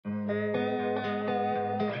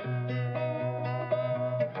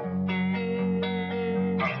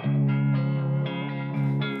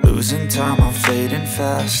Losing time, I'm fading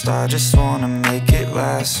fast. I just wanna make it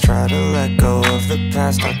last. Try to let go of the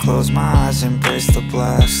past. I close my eyes, embrace the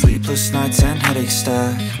blast. Sleepless nights and headaches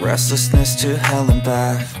stack. Restlessness to hell and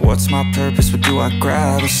back. What's my purpose? What do I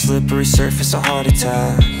grab? A slippery surface, a heart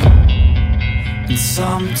attack. And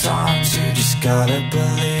sometimes you just gotta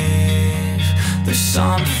believe there's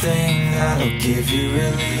something that'll give you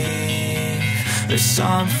relief. There's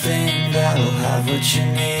something that'll have what you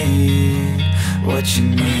need, what you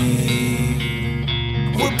need.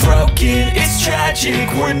 We're broken, it's tragic,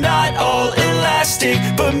 we're not all elastic,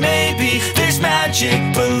 but maybe there's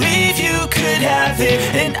magic, believe you could have it.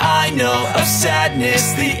 And I know of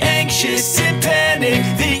sadness, the anxious and panic,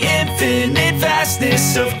 the infinite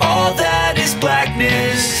vastness of all that is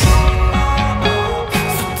blackness.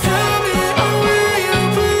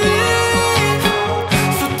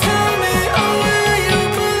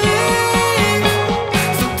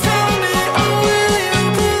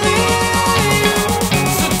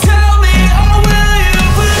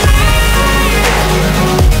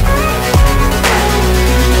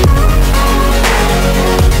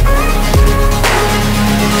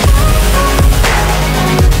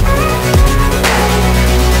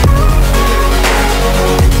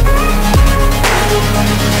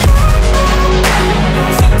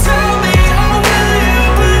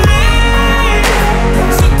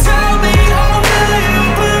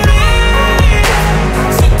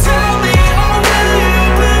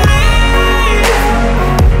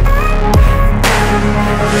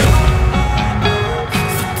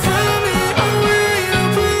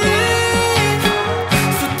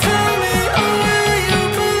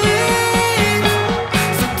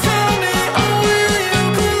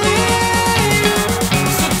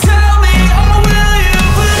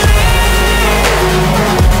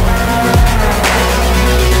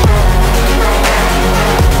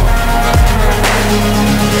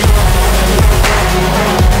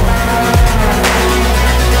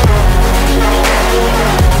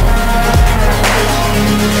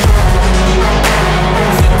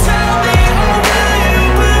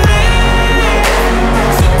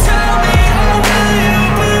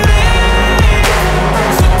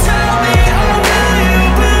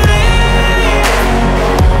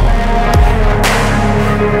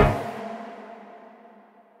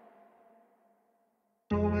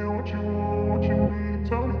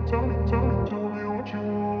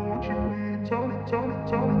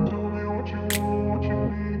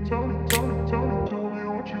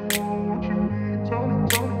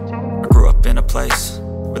 Place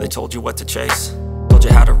where they told you what to chase, told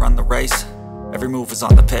you how to run the race. Every move was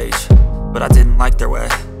on the page, but I didn't like their way.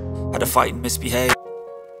 Had to fight and misbehave.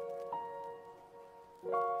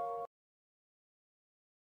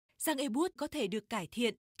 Răng Ebooth có thể được cải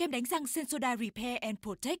thiện. Kem đánh răng Sensodyne Repair and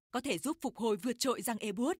Protect có thể giúp phục hồi vượt trội răng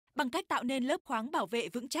Ebooth bằng cách tạo nên lớp khoáng bảo vệ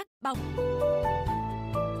vững chắc.